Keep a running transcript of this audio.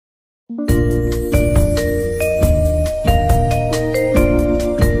Welcome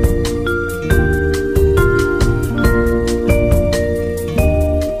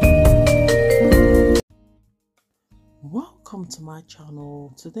to my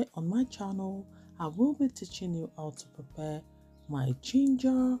channel. Today on my channel I will be teaching you how to prepare my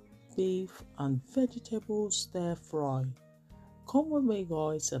ginger, beef and vegetable stir fry. Come with me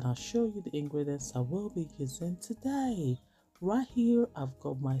guys and I'll show you the ingredients I will be using today. Right here I've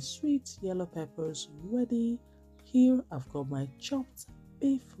got my sweet yellow peppers ready. Here I've got my chopped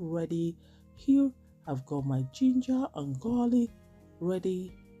beef ready. Here I've got my ginger and garlic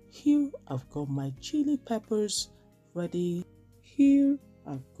ready. Here I've got my chili peppers ready. Here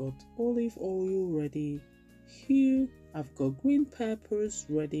I've got olive oil ready. Here I've got green peppers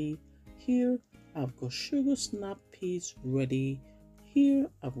ready. Here I've got sugar snap peas ready. Here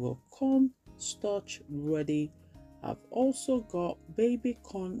I've got corn starch ready. I've also got baby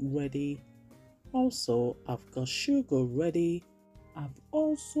corn ready. Also I've got sugar ready. I've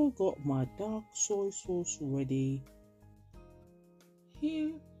also got my dark soy sauce ready.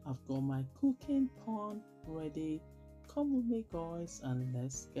 Here I've got my cooking pan ready. Come with me guys and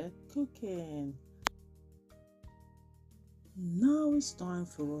let's get cooking. Now it's time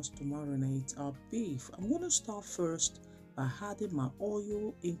for us to marinate our beef. I'm going to start first by adding my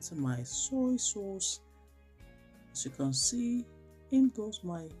oil into my soy sauce. As you can see, in goes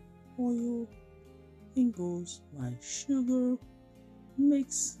my oil, in goes my sugar,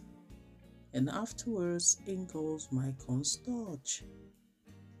 mix, and afterwards in goes my cornstarch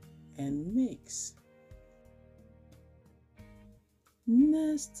and mix.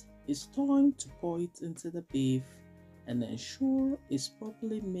 Next, it's time to pour it into the beef and ensure it's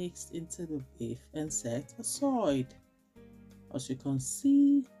properly mixed into the beef and set aside. As you can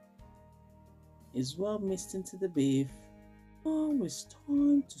see, it's well mixed into the beef. Now it's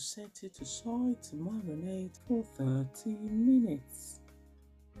time to set it aside to marinate for 30 minutes.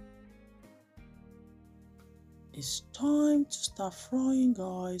 It's time to start frying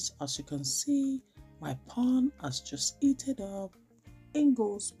guys. As you can see, my pan has just heated up. In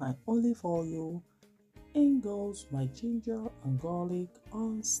goes my olive oil, in goes my ginger and garlic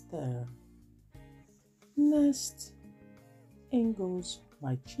and stir. Next, in goes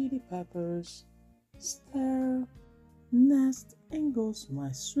my chili peppers, stir. Next, in goes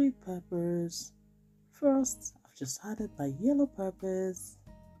my sweet peppers. First, I've just added my yellow peppers.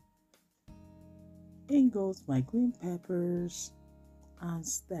 In goes my green peppers and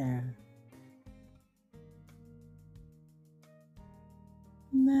stir.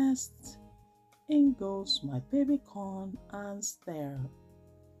 Next, in goes my baby corn and stir.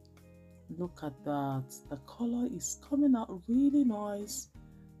 Look at that, the color is coming out really nice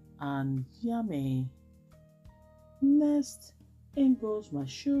and yummy. Next, in goes my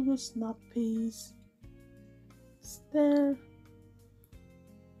sugar snap peas. Stir.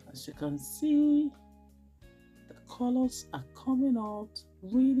 As you can see, the colors are coming out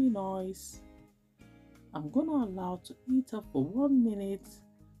really nice. I'm gonna allow to heat up for 1 minute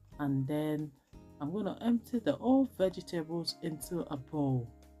and then I'm gonna empty the all vegetables into a bowl.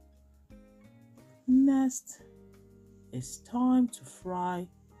 Next, it's time to fry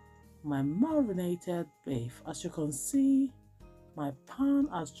my marinated beef. As you can see, my pan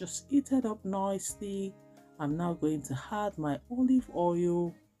has just heated up nicely. I'm now going to add my olive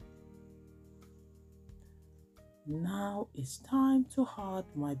oil. Now it's time to add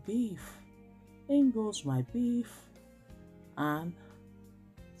my beef. In goes my beef and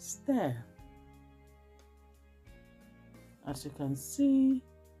stir. As you can see,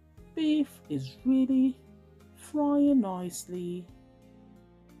 beef is really frying nicely.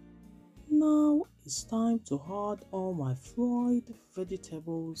 Now it's time to add all my fried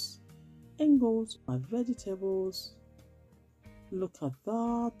vegetables. In goes my vegetables. Look at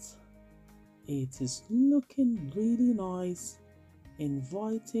that. It is looking really nice,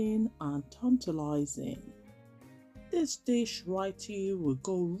 inviting and tantalizing. This dish right here will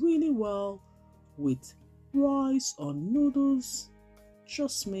go really well with rice or noodles.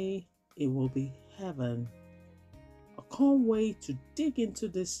 Trust me, it will be heaven. I can't wait to dig into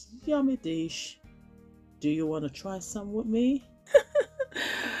this yummy dish. Do you want to try some with me?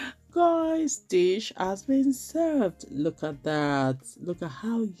 Guys, dish has been served. Look at that. Look at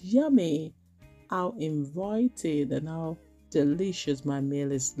how yummy, how inviting and how delicious my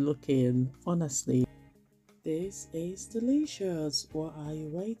meal is looking. Honestly, this is delicious. What are you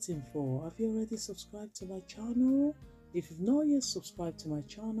waiting for? Have you already subscribed to my channel? If you've not yet subscribed to my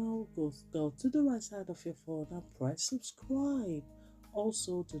channel, go to the right side of your phone and press subscribe.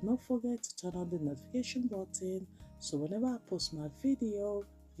 Also, do not forget to turn on the notification button so whenever I post my video,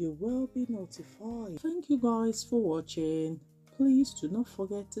 you will be notified. Thank you guys for watching. Please do not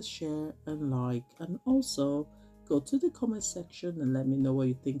forget to share and like, and also go to the comment section and let me know what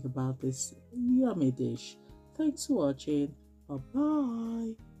you think about this yummy dish. Thanks for watching. Bye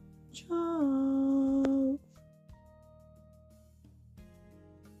bye. Ciao.